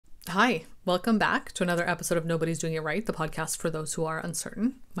Hi, welcome back to another episode of Nobody's Doing It Right, the podcast for those who are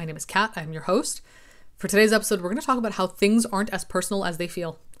uncertain. My name is Kat, I'm your host. For today's episode, we're going to talk about how things aren't as personal as they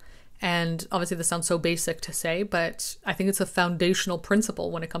feel. And obviously this sounds so basic to say, but I think it's a foundational principle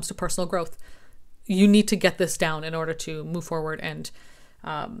when it comes to personal growth. You need to get this down in order to move forward and,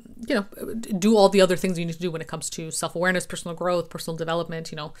 do all the other things you need to do when it comes to self-awareness, personal growth, personal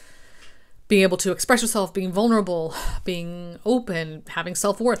development, being able to express yourself, being vulnerable, being open, having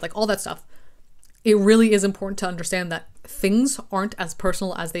self-worth, like all that stuff. It really is important to understand that things aren't as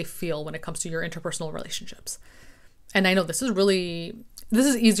personal as they feel when it comes to your interpersonal relationships. And I know this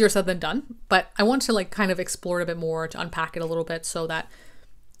is easier said than done, but I want to kind of explore it a bit more, to unpack it a little bit so that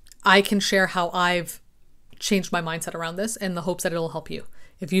I can share how I've changed my mindset around this in the hopes that it'll help you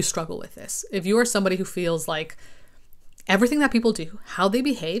if you struggle with this. If you are somebody who feels like everything that people do, how they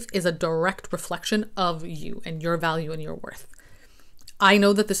behave, is a direct reflection of you and your value and your worth. I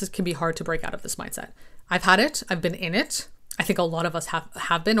know that can be hard to break out of this mindset. I've had it. I've been in it. I think a lot of us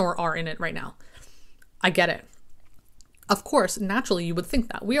have been or are in it right now. I get it. Of course, naturally, you would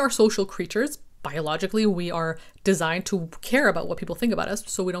think that. We are social creatures. Biologically, we are designed to care about what people think about us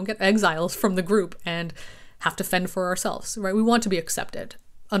so we don't get exiled from the group and have to fend for ourselves, right? We want to be accepted.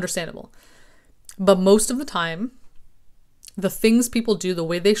 Understandable. But most of the time, the things people do, the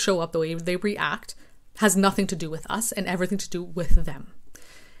way they show up, the way they react, has nothing to do with us and everything to do with them.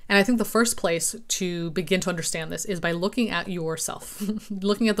 And I think the first place to begin to understand this is by looking at yourself,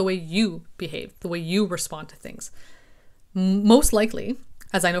 looking at the way you behave, the way you respond to things. Most likely,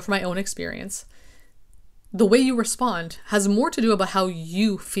 as I know from my own experience, the way you respond has more to do about how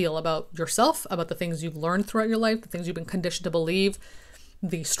you feel about yourself, about the things you've learned throughout your life, the things you've been conditioned to believe,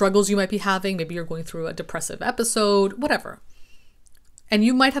 the struggles you might be having. Maybe you're going through a depressive episode, whatever. And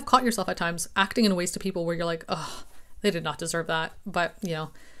you might have caught yourself at times acting in ways to people where you're like, oh, they did not deserve that. But,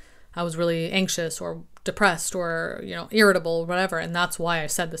 I was really anxious or depressed or, irritable, whatever. And that's why I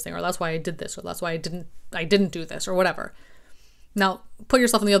said this thing, or that's why I did this, or that's why I didn't do this, or whatever. Now, put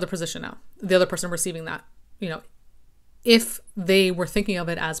yourself in the other position now, the other person receiving that. If they were thinking of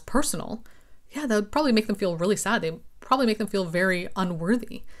it as personal, yeah, that would probably make them feel really sad. They probably make them feel very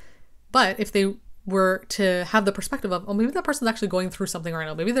unworthy. But if they were to have the perspective of, oh, maybe that person's actually going through something right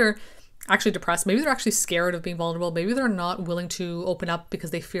now. Maybe they're actually depressed. Maybe they're actually scared of being vulnerable. Maybe they're not willing to open up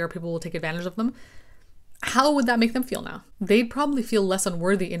because they fear people will take advantage of them. How would that make them feel now? They'd probably feel less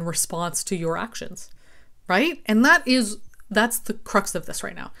unworthy in response to your actions, right? And that's the crux of this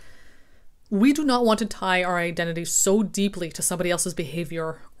right now. We do not want to tie our identity so deeply to somebody else's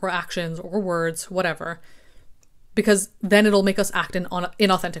behavior or actions or words, whatever, because then it'll make us act in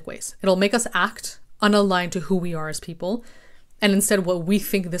inauthentic ways. It'll make us act unaligned to who we are as people, and instead what we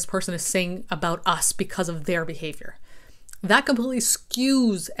think this person is saying about us because of their behavior. That completely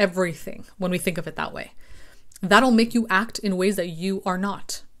skews everything when we think of it that way. That'll make you act in ways that you are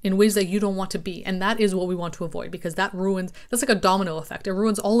not, in ways that you don't want to be. And that is what we want to avoid, because that's like a domino effect. It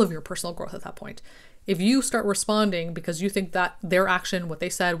ruins all of your personal growth at that point. If you start responding because you think that their action, what they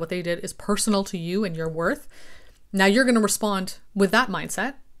said, what they did is personal to you and your worth, now you're going to respond with that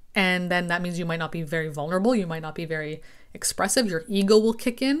mindset. And then that means you might not be very vulnerable. You might not be very expressive. Your ego will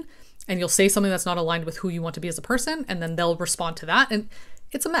kick in and you'll say something that's not aligned with who you want to be as a person. And then they'll respond to that. And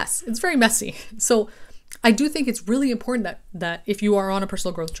it's a mess. It's very messy. So I do think it's really important that if you are on a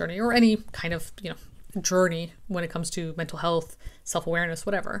personal growth journey or any kind of, journey when it comes to mental health, self-awareness,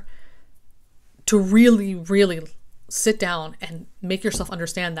 whatever, to really, really sit down and make yourself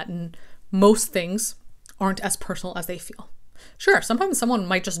understand that most things aren't as personal as they feel. Sure, sometimes someone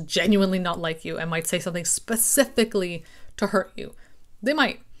might just genuinely not like you and might say something specifically to hurt you. They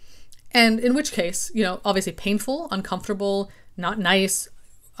might. And in which case, obviously painful, uncomfortable, not nice,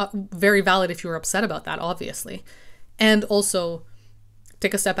 very valid if you're upset about that, obviously. And also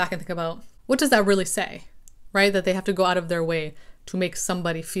take a step back and think about, what does that really say, right? That they have to go out of their way to make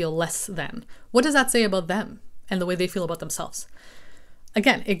somebody feel less than. What does that say about them and the way they feel about themselves?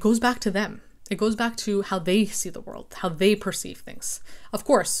 Again, it goes back to them. It goes back to how they see the world, how they perceive things. Of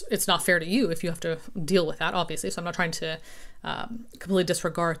course, it's not fair to you if you have to deal with that, obviously. So I'm not trying to completely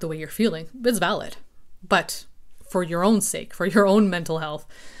disregard the way you're feeling. It's valid. But for your own sake, for your own mental health,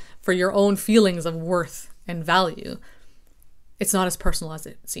 for your own feelings of worth and value, it's not as personal as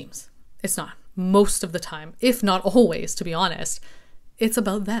it seems. It's not. Most of the time, if not always, to be honest, it's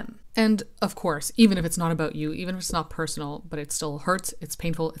about them. And of course, even if it's not about you, even if it's not personal, but it still hurts, it's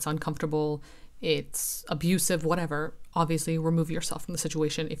painful, it's uncomfortable, it's abusive, whatever, obviously remove yourself from the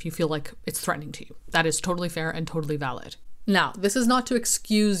situation if you feel like it's threatening to you. That is totally fair and totally valid. Now, this is not to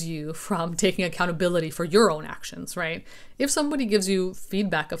excuse you from taking accountability for your own actions, right? If somebody gives you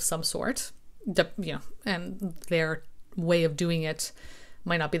feedback of some sort, and their way of doing it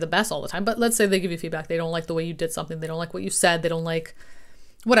might not be the best all the time, but let's say they give you feedback. They don't like the way you did something. They don't like what you said. They don't like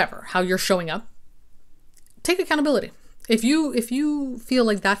whatever, how you're showing up. Take accountability. If you feel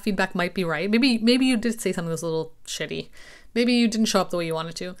like that feedback might be right, maybe you did say something that's a little shitty. Maybe you didn't show up the way you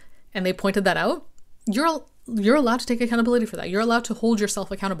wanted to, and they pointed that out. You're allowed to take accountability for that. You're allowed to hold yourself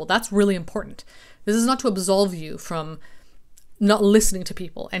accountable. That's really important. This is not to absolve you from not listening to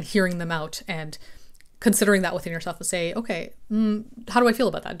people and hearing them out and considering that within yourself to say, okay, how do I feel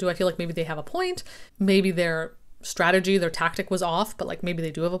about that? Do I feel like maybe they have a point? Maybe their strategy, their tactic was off, but like maybe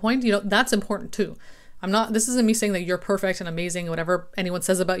they do have a point. That's important too. This isn't me saying that you're perfect and amazing. Whatever anyone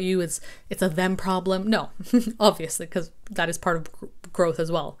says about you, it's a them problem. No, obviously, because that is part of growth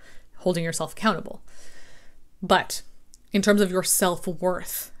as well, holding yourself accountable. But in terms of your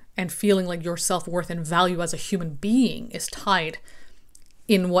self-worth and feeling like your self-worth and value as a human being is tied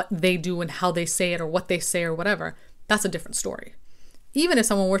in what they do and how they say it or what they say or whatever, that's a different story. Even if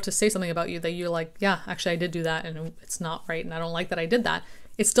someone were to say something about you that you're like, yeah, actually I did do that and it's not right and I don't like that I did that,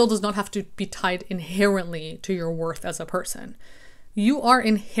 it still does not have to be tied inherently to your worth as a person. You are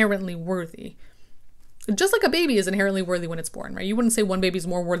inherently worthy. Just like a baby is inherently worthy when it's born, right? You wouldn't say one baby is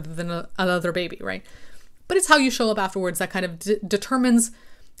more worthy than another baby, right? But it's how you show up afterwards that kind of determines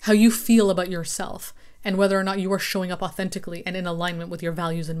how you feel about yourself and whether or not you are showing up authentically and in alignment with your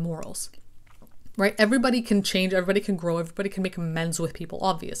values and morals, right? Everybody can change, everybody can grow, everybody can make amends with people,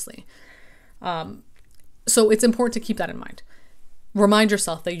 obviously. So it's important to keep that in mind. Remind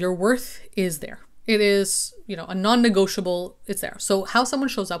yourself that your worth is there. It is, a non-negotiable, it's there. So how someone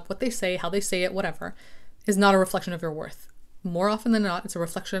shows up, what they say, how they say it, whatever, is not a reflection of your worth. More often than not, it's a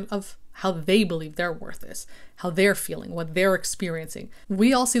reflection of how they believe their worth is, how they're feeling, what they're experiencing.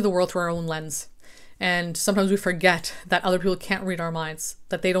 We all see the world through our own lens. And sometimes we forget that other people can't read our minds,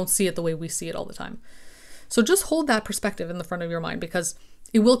 that they don't see it the way we see it all the time. So just hold that perspective in the front of your mind because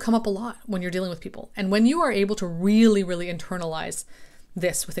it will come up a lot when you're dealing with people. And when you are able to really, really internalize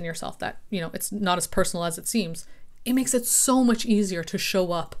this within yourself, that, it's not as personal as it seems, it makes it so much easier to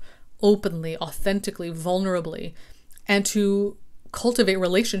show up openly, authentically, vulnerably, and to cultivate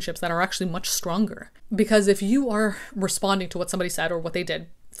relationships that are actually much stronger. Because if you are responding to what somebody said or what they did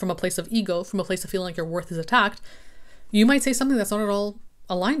from a place of ego, from a place of feeling like your worth is attacked, you might say something that's not at all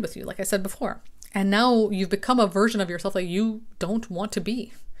aligned with you, like I said before. And now you've become a version of yourself that you don't want to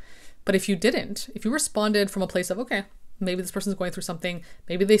be. But if you responded from a place of, okay, maybe this person's going through something,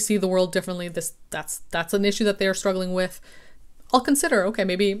 maybe they see the world differently, that's an issue that they're struggling with, I'll consider, okay,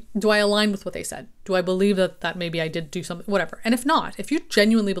 maybe do I align with what they said? Do I believe that maybe I did do something, whatever. And if not, if you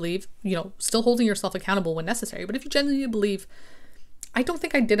genuinely believe, still holding yourself accountable when necessary, but if you genuinely believe, I don't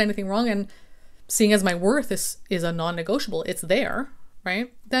think I did anything wrong, and seeing as my worth is a non-negotiable, it's there,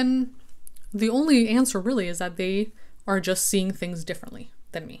 right? Then the only answer really is that they are just seeing things differently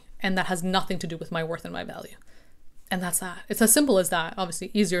than me. And that has nothing to do with my worth and my value. And that's that. It's as simple as that.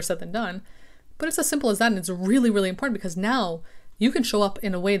 Obviously easier said than done, but it's as simple as that. And it's really, really important because now you can show up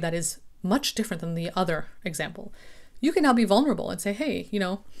in a way that is much different than the other example. You can now be vulnerable and say, hey,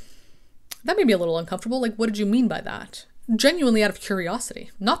 that made me a little uncomfortable. Like, what did you mean by that? Genuinely out of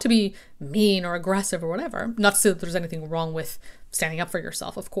curiosity, not to be mean or aggressive or whatever. Not to say that there's anything wrong with standing up for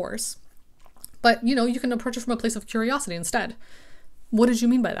yourself, of course. But, you can approach it from a place of curiosity instead. What did you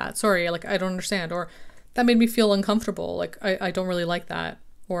mean by that? Sorry, like, I don't understand. Or that made me feel uncomfortable. Like, I don't really like that.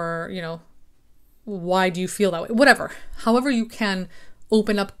 Or, why do you feel that way? Whatever. However you can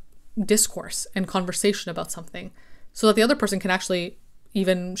open up discourse and conversation about something so that the other person can actually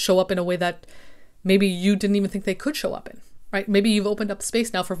even show up in a way that maybe you didn't even think they could show up in, right? Maybe you've opened up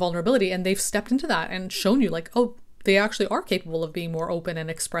space now for vulnerability and they've stepped into that and shown you like, oh, they actually are capable of being more open and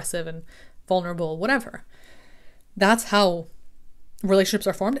expressive and vulnerable, whatever. That's how relationships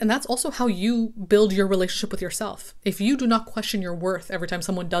are formed. And that's also how you build your relationship with yourself. If you do not question your worth every time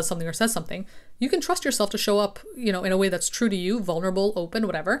someone does something or says something, you can trust yourself to show up, in a way that's true to you, vulnerable, open,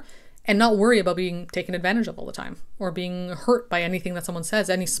 whatever, and not worry about being taken advantage of all the time or being hurt by anything that someone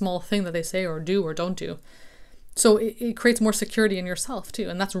says, any small thing that they say or do or don't do. So it creates more security in yourself too.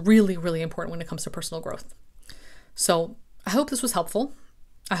 And that's really, really important when it comes to personal growth. So I hope this was helpful.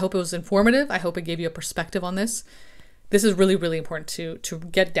 I hope it was informative. I hope it gave you a perspective on this. This is really, really important to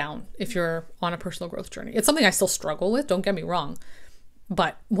get down if you're on a personal growth journey. It's something I still struggle with, don't get me wrong.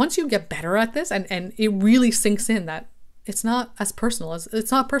 But once you get better at this and it really sinks in that it's not as personal as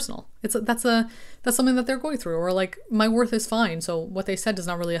it's not personal. That's something that they're going through, or like my worth is fine. So what they said does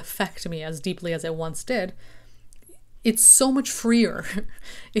not really affect me as deeply as it once did. it's so much freer.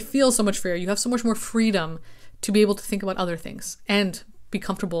 It feels so much freer. You have so much more freedom to be able to think about other things and be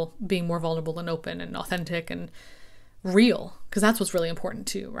comfortable being more vulnerable and open and authentic and real, because that's what's really important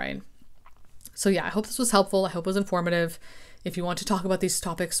too, right? So yeah, I hope this was helpful. I hope it was informative. If you want to talk about these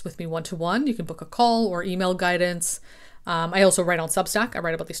topics with me one-to-one, you can book a call or email guidance. I also write on Substack. I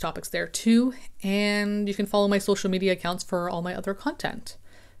write about these topics there too. And you can follow my social media accounts for all my other content.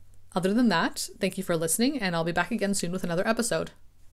 Other than that, thank you for listening, and I'll be back again soon with another episode.